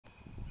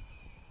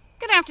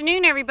Good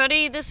afternoon,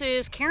 everybody. This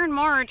is Karen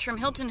March from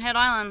Hilton Head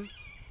Island,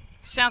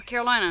 South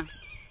Carolina.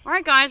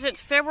 Alright guys,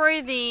 it's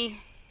February the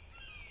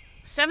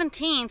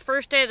 17th,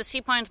 first day of the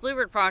Sea Pines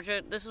Bluebird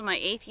project. This is my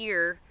 8th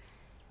year,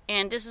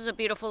 and this is a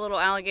beautiful little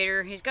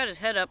alligator. He's got his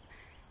head up,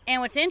 and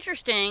what's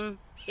interesting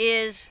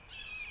is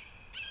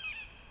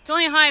it's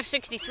only a high of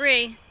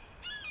 63.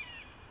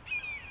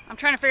 I'm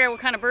trying to figure out what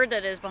kind of bird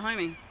that is behind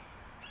me.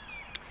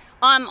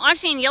 I've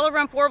seen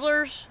yellow-rumped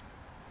warblers,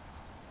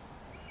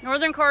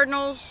 northern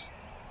cardinals,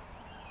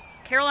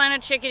 Carolina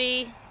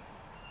chickadee.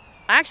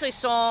 I actually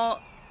saw,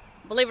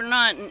 believe it or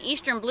not, an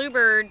eastern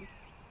bluebird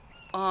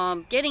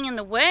getting in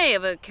the way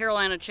of a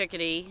Carolina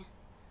chickadee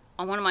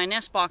on one of my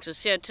nest boxes.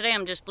 So today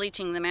I'm just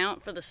bleaching them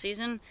out for the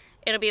season.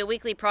 It'll be a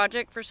weekly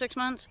project for 6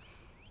 months.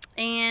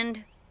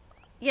 And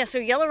yeah, so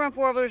yellow-rumped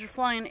warblers are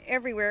flying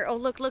everywhere. Oh,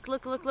 look, look,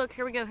 look, look, look.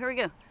 Here we go, here we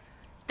go.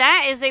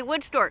 That is a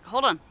wood stork.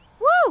 Hold on.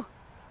 Woo!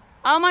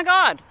 Oh my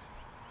God.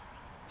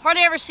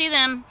 Hardly ever see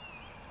them.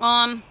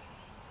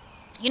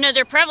 You know,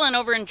 they're prevalent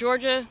over in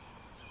Georgia,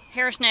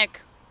 Harris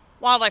Neck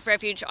Wildlife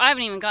Refuge. I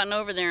haven't even gotten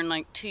over there in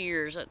like 2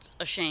 years. That's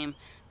a shame.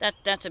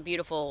 That's a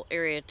beautiful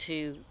area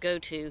to go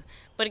to.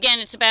 But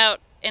again, it's about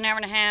an hour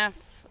and a half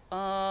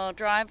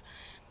drive.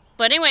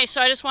 But anyway,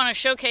 so I just want to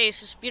showcase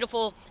this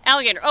beautiful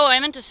alligator. Oh, I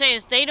meant to say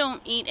is they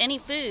don't eat any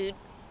food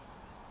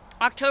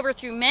October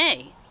through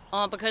May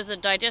because the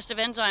digestive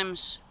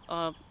enzymes,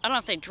 I don't know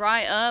if they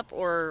dry up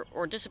or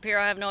disappear.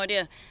 I have no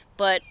idea.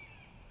 But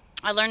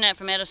I learned that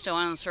from Edisto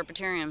Island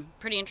Serpentarium.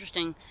 Pretty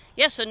interesting.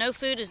 Yes, so no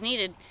food is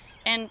needed.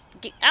 And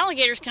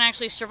alligators can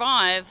actually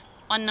survive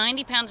on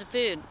 90 pounds of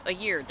food a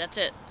year. That's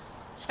it.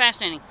 It's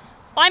fascinating.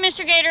 Bye,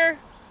 Mr. Gator.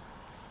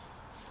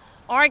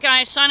 All right,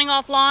 guys, signing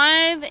off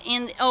live.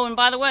 Oh, and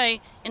by the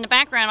way, in the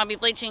background, I'll be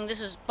bleaching.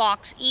 This is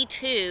box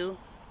E2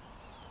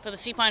 for the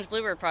Sea Pines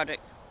Bluebird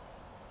project.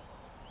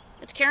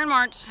 It's Karen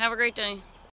Martz. Have a great day.